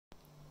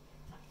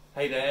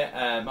Hey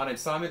there, my name's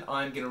Simon.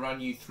 I'm going to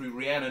run you through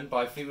Rhiannon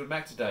by Fleetwood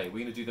Mac today. We're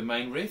going to do the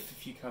main riff.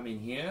 If you come in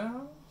here,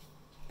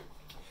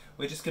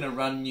 we're just going to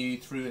run you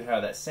through how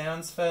that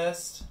sounds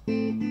first.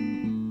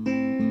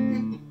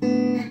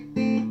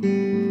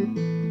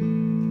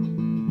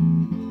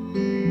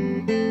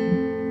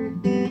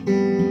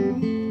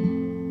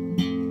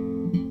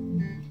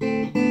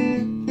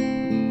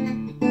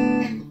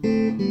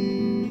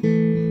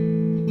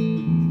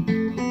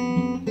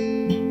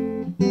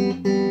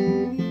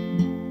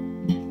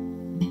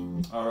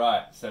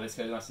 Alright, so let's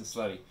go nice and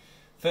slowly.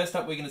 First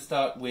up, we're going to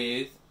start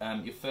with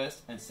your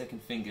first and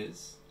second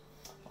fingers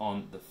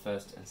on the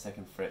first and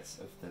second frets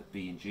of the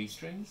B and G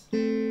strings,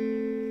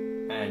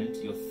 and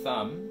your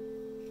thumb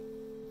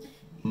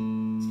is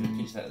going to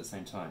pinch that at the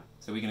same time.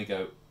 So we're going to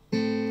go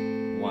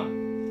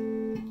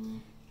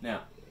 1.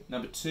 Now,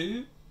 number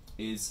 2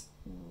 is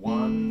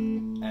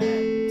 1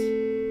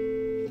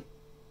 and.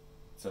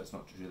 So it's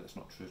not true, that's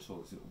not true at all.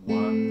 It's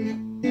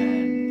 1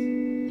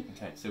 and.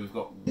 Okay, so we've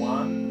got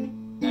 1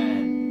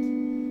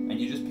 and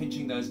you're just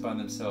pinching those by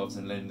themselves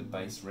and letting the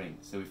bass ring.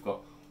 So we've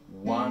got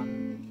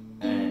 1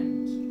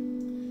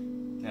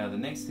 and. Now the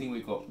next thing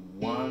we've got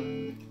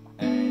 1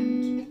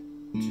 and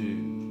 2.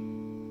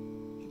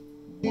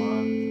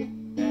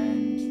 1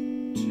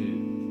 and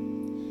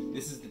 2.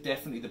 This is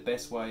definitely the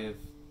best way of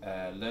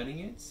learning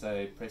it.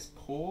 So press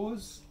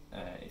pause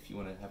if you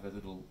want to have a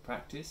little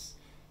practice,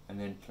 and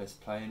then press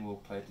play and we'll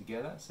play it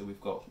together. So we've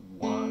got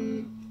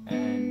 1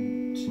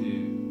 and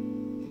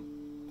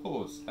 2.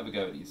 Pause. Have a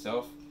go at it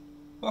yourself.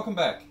 Welcome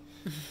back.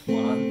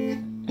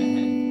 1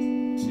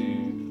 and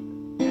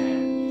 2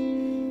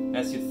 and.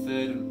 That's your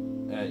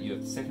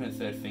your second and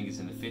third fingers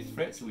in the 5th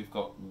fret. So we've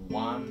got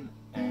 1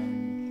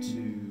 and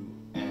 2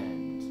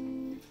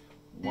 and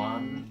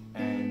 1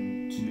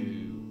 and 2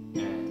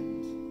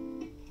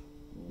 and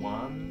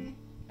 1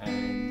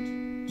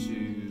 and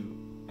 2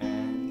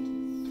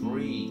 and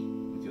 3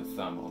 with your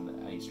thumb on the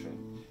A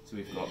string. So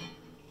we've got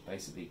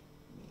basically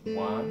 1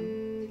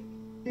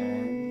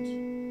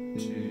 and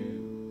 2.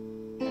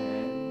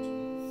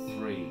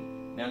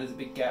 Now there's a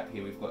big gap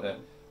here. We've got a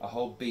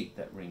whole beat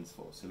that rings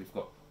for. So we've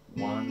got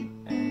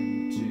 1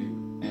 and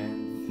 2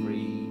 and 3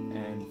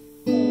 and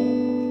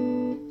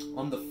 4.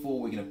 On the 4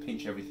 we're going to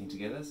pinch everything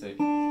together. So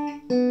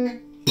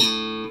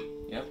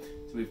yeah.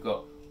 So we've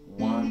got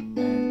 1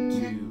 and 2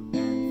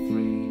 and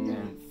 3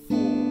 and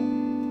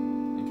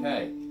 4.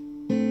 Okay.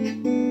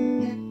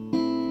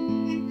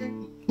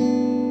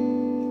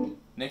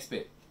 Next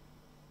bit.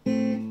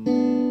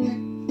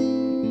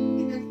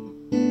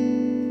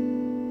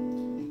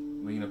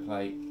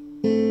 Play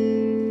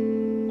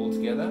all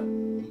together,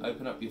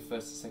 open up your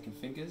first and second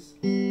fingers,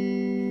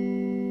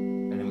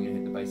 and then we're going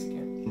to hit the bass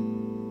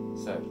again.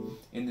 So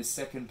in the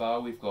second bar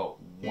we've got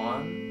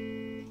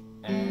 1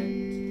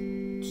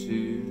 and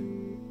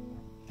 2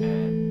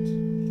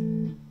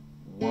 and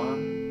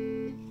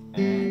 1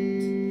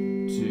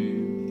 and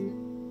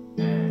 2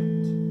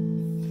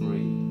 and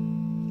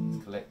 3.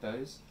 Let's collect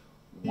those.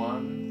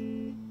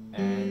 1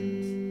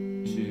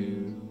 and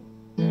 2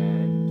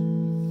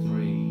 and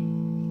 3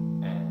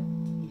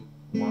 and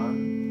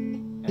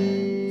 1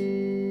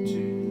 and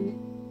 2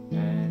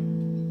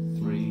 and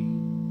 3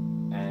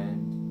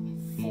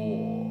 and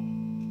 4.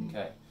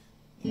 Okay.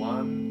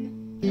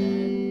 1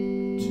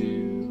 and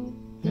 2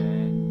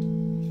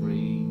 and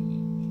 3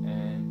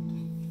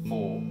 and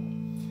 4.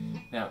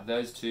 Now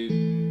those two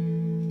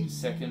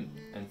second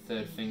and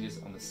third fingers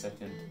on the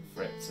second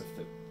frets of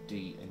the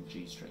D and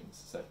G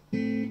strings. So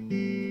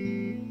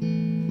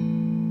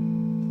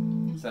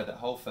that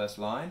whole first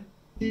line.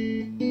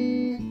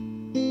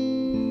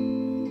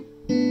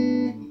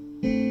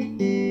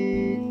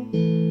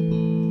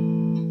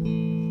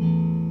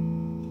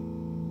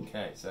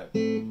 Okay, so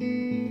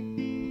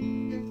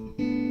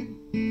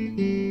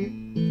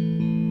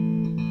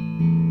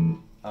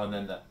and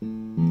then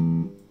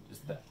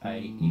just the A,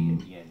 E at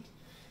the end.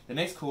 The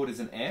next chord is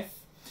an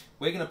F.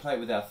 We're going to play it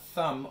with our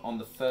thumb on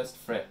the first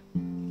fret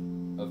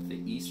of the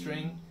E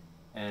string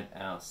and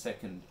our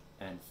second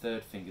and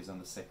third fingers on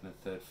the second and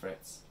third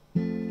frets.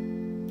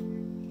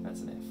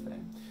 That's an F there.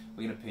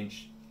 We're going to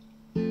pinch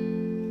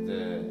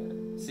the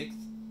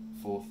 6th,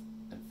 4th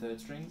and 3rd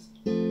strings.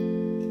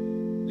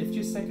 Lift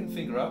your second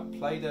finger up,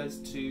 play those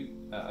two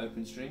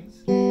open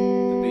strings,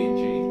 the B and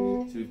G.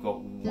 So we've got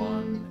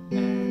 1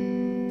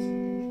 and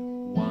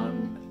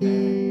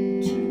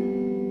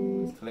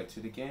 2. Let's collect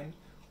it again.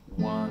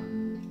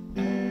 1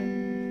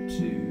 and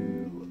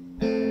 2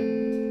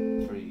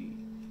 and 3.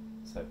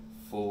 So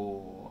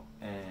 4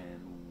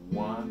 and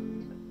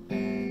 1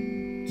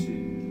 and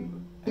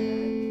 2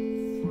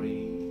 and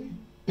 3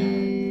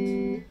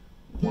 and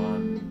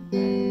 1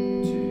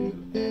 and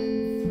 2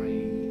 and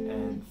 3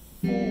 and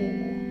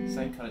 4.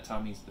 Same kind of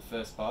timing as the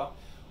first part.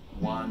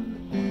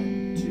 1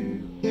 and 2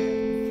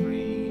 and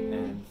 3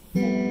 and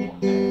 4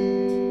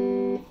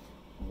 and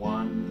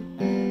 1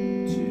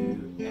 and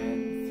 2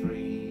 and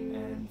 3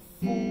 and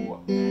 4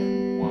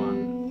 and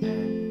 1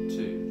 and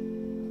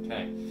 2.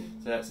 Okay,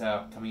 so that's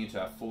our coming into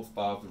our 4th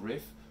bar of the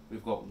riff.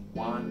 We've got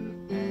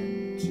 1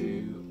 and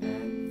 2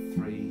 and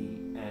 3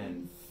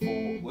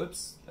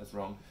 both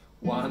wrong.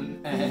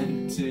 1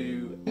 and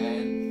 2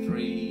 and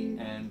 3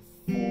 and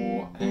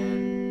 4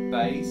 and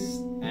bass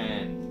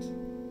and.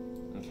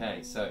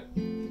 Okay, so.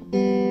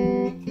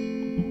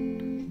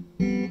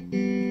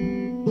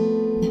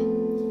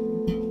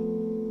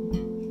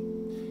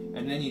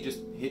 And then you just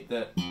hit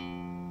the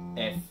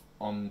F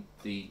on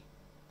the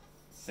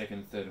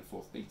second, third and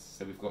fourth beats.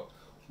 So we've got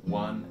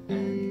 1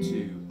 and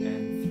 2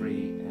 and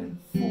 3 and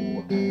 4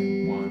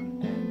 and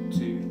 1 and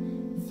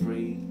 2,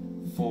 3,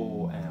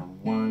 4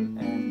 and 1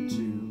 and 2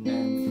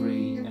 and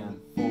 3 and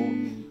 4,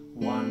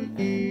 1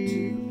 and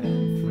 2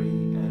 and 3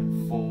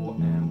 and 4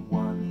 and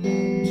 1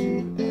 and 2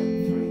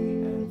 and 3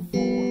 and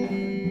 4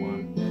 and 1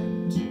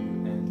 and 2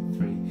 and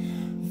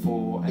 3,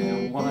 4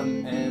 and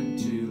 1 and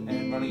 2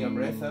 and running your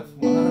breath of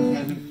 1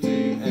 and 2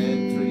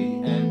 and 3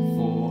 and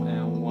 4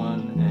 and 1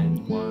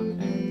 and 1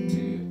 and 2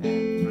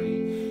 and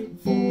 3,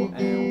 4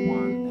 and 1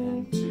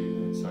 and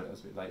 2. Sorry, that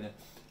was a bit late there.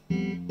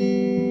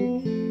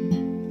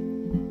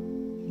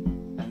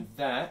 And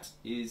that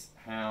is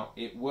how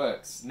it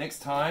works. Next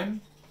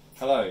time,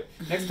 hello.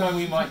 Next time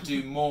we might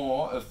do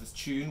more of the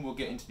tune. We'll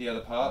get into the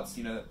other parts,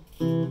 you know,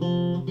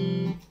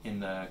 in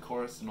the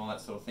chorus and all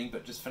that sort of thing.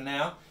 But just for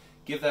now,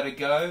 give that a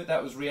go.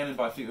 That was Rhiannon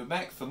by Fleetwood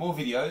Mac. For more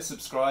videos,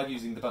 subscribe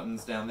using the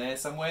buttons down there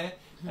somewhere.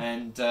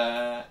 And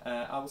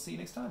I will see you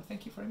next time.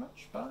 Thank you very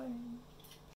much. Bye.